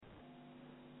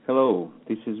Hello,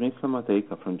 this is Mr.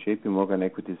 Matejka from JP Morgan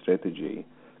Equity Strategy.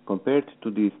 Compared to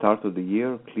the start of the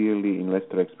year, clearly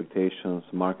investor expectations,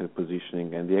 market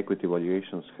positioning, and the equity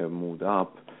valuations have moved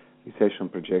up. Recession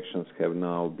projections have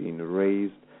now been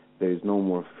raised. There is no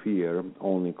more fear,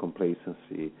 only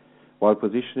complacency. While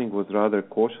positioning was rather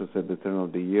cautious at the turn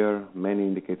of the year, many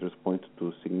indicators point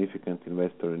to significant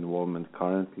investor involvement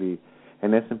currently,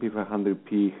 and S&P 500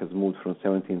 P has moved from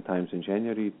 17 times in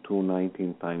January to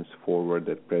 19 times forward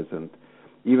at present.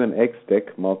 Even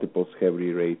X-Tech multiples have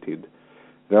re-rated.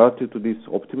 Relative to this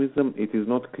optimism, it is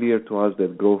not clear to us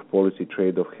that growth policy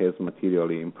trade-off has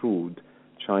materially improved.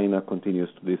 China continues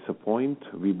to disappoint.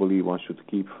 We believe one should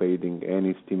keep fading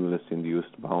any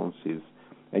stimulus-induced bounces.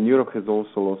 And Europe has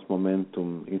also lost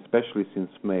momentum, especially since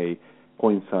May,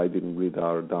 coinciding with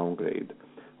our downgrade.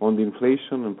 On the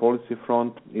inflation and policy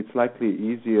front, it's likely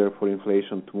easier for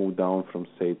inflation to move down from,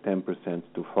 say, 10%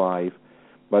 to 5%,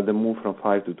 but the move from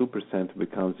 5 to 2%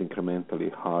 becomes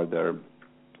incrementally harder.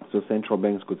 So central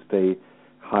banks could stay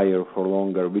higher for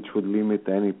longer, which would limit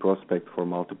any prospect for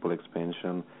multiple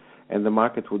expansion, and the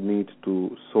market would need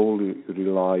to solely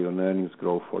rely on earnings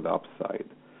growth for the upside.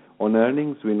 On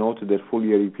earnings, we noted that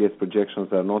full-year EPS projections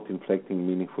are not inflecting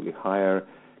meaningfully higher.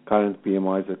 Current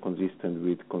PMIs are consistent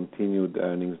with continued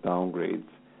earnings downgrades.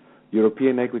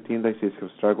 European equity indices have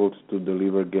struggled to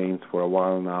deliver gains for a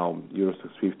while now. Euro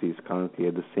 650 is currently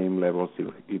at the same levels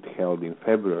it held in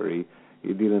February.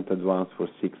 It didn't advance for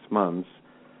 6 months.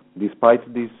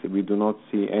 Despite this, we do not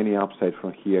see any upside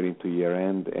from here into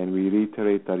year-end, and we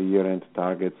reiterate our year-end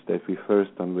targets that we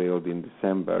first unveiled in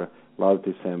last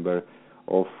December,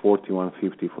 of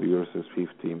 41.50 for Euro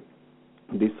 650.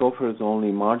 This offers only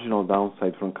marginal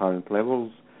downside from current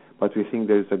levels, but we think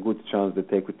there is a good chance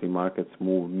that equity markets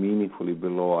move meaningfully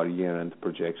below our year-end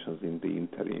projections in the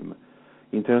interim.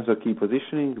 In terms of key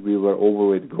positioning, we were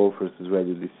overweight growth versus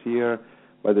value this year,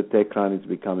 but the tech run is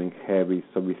becoming heavy,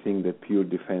 so we think that pure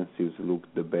defensives look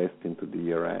the best into the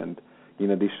year-end,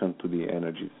 in addition to the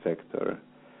energy sector.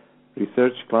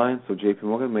 Research clients of JP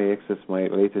Morgan may access my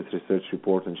latest research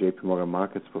report on JP Morgan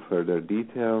markets for further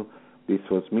detail. This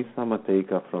was Mr.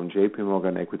 Matejka from JP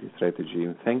Morgan Equity Strategy.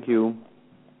 Thank you.